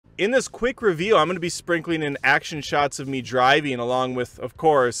In this quick review, I'm going to be sprinkling in action shots of me driving along with, of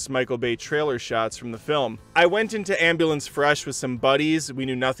course, Michael Bay trailer shots from the film. I went into Ambulance fresh with some buddies. We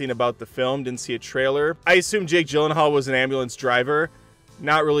knew nothing about the film, didn't see a trailer. I assumed Jake Gyllenhaal was an ambulance driver.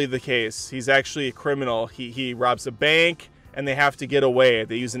 Not really the case. He's actually a criminal. He robs a bank and they have to get away.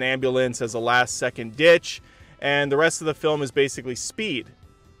 They use an ambulance as a last second ditch, and the rest of the film is basically Speed,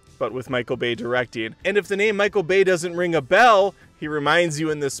 but with Michael Bay directing. And if the name Michael Bay doesn't ring a bell, he reminds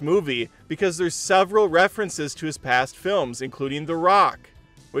you in this movie because there's several references to his past films, including The Rock,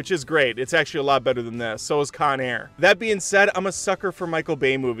 which is great. It's actually a lot better than this. So is Con Air. That being said, I'm a sucker for Michael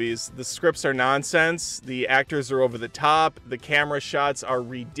Bay movies. The scripts are nonsense. The actors are over the top. The camera shots are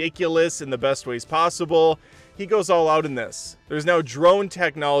ridiculous in the best ways possible. He goes all out in this. There's now drone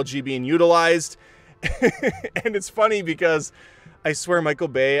technology being utilized. And it's funny because I swear Michael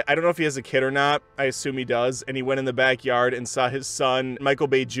Bay, I don't know if he has a kid or not. I assume he does. And he went in the backyard and saw his son, Michael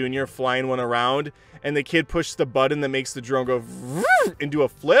Bay Jr., flying one around. And the kid pushed the button that makes the drone go and do a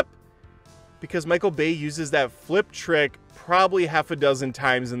flip. Because Michael Bay uses that flip trick probably half a dozen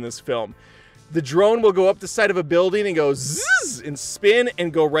times in this film. The drone will go up the side of a building and go zzz and spin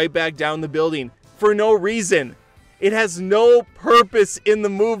and go right back down the building for no reason. It has no purpose in the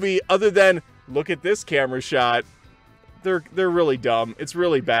movie other than, look at this camera shot. They're really dumb. It's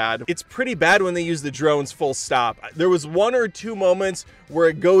really bad. It's pretty bad when they use the drones full stop. There was one or two moments where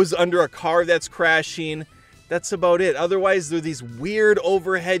it goes under a car that's crashing. That's about it. Otherwise, they're these weird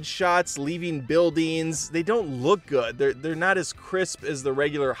overhead shots leaving buildings. They don't look good. They're not as crisp as the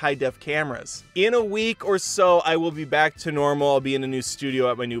regular high-def cameras. In a week or so, I will be back to normal. I'll be in a new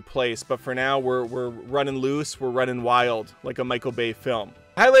studio at my new place. But for now, we're running loose. We're running wild like a Michael Bay film.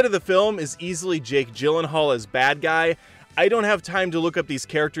 Highlight of the film is easily Jake Gyllenhaal as bad guy. I don't have time to look up these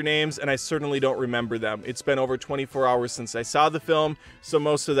character names, and I certainly don't remember them. It's been over 24 hours since I saw the film, so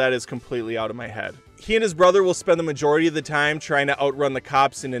most of that is completely out of my head. He and his brother will spend the majority of the time trying to outrun the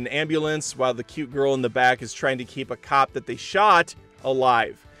cops in an ambulance, while the cute girl in the back is trying to keep a cop that they shot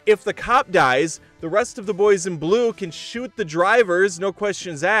alive. If the cop dies, the rest of the boys in blue can shoot the drivers, no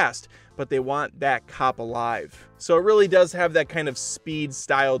questions asked, but they want that cop alive. So it really does have that kind of Speed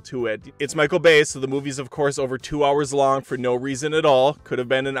style to it. It's Michael Bay, so the movie's of course over 2 hours long for no reason at all. Could have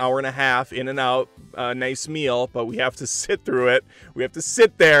been an hour and a half, in and out, nice meal, but we have to sit through it. We have to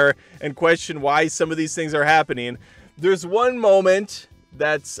sit there and question why some of these things are happening. There's one moment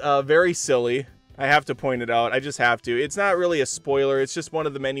that's very silly. I have to point it out. I just have to. It's not really a spoiler. It's just one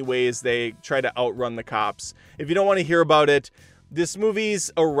of the many ways they try to outrun the cops. If you don't want to hear about it, this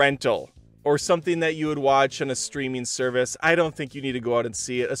movie's a rental or something that you would watch on a streaming service. I don't think you need to go out and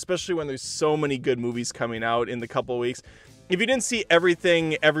see it, especially when there's so many good movies coming out in the couple of weeks. If you didn't see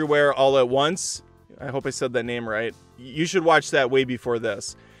Everything Everywhere All at Once, I hope I said that name right, you should watch that way before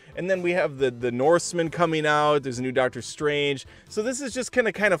this. And then we have the Norseman coming out. There's a new Doctor Strange. So this is just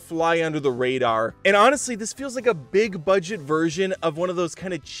gonna kind of fly under the radar. And honestly, this feels like a big budget version of one of those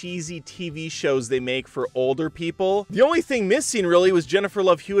kind of cheesy TV shows they make for older people. The only thing missing really was Jennifer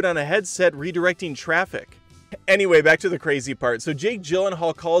Love Hewitt on a headset redirecting traffic. Anyway, back to the crazy part. So Jake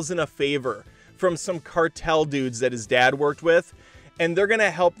Gyllenhaal calls in a favor from some cartel dudes that his dad worked with, and they're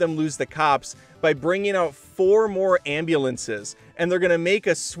gonna help them lose the cops by bringing out 4 more ambulances, and they're gonna make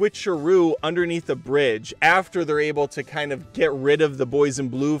a switcheroo underneath a bridge after they're able to kind of get rid of the boys in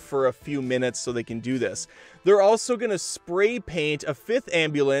blue for a few minutes so they can do this. They're also gonna spray paint a 5th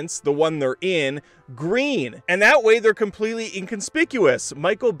ambulance, the one they're in, green, and that way they're completely inconspicuous.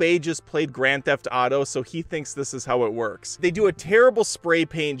 Michael Bay just played Grand Theft Auto, so he thinks this is how it works. They do a terrible spray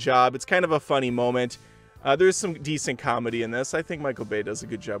paint job. It's kind of a funny moment. There's some decent comedy in this. I think Michael Bay does a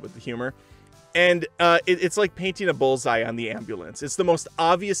good job with the humor. And it's like painting a bullseye on the ambulance. It's the most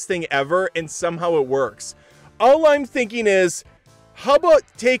obvious thing ever, and somehow it works. All I'm thinking is, how about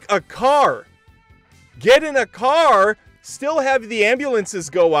take a car? Get in a car, still have the ambulances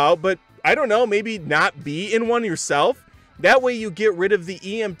go out, but I don't know, maybe not be in one yourself? That way you get rid of the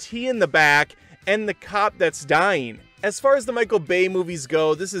EMT in the back and the cop that's dying. As far as the Michael Bay movies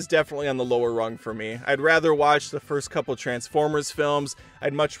go, this is definitely on the lower rung for me. I'd rather watch the first couple Transformers films.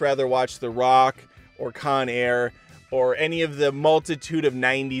 I'd much rather watch The Rock or Con Air or any of the multitude of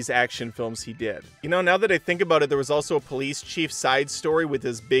 90s action films he did. You know, now that I think about it, there was also a police chief side story with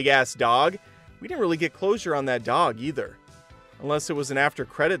his big-ass dog. We didn't really get closure on that dog either. Unless it was an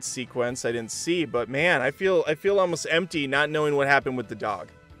after-credits sequence I didn't see, but man, I feel almost empty not knowing what happened with the dog.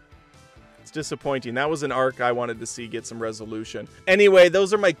 Disappointing. That was an arc I wanted to see get some resolution. Anyway,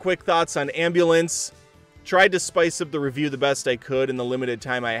 those are my quick thoughts on Ambulance. Tried to spice up the review the best I could in the limited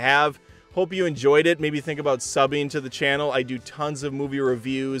time I have. Hope you enjoyed it. Maybe think about subbing to the channel. I do tons of movie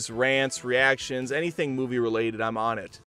reviews, rants, reactions, anything movie related, I'm on it.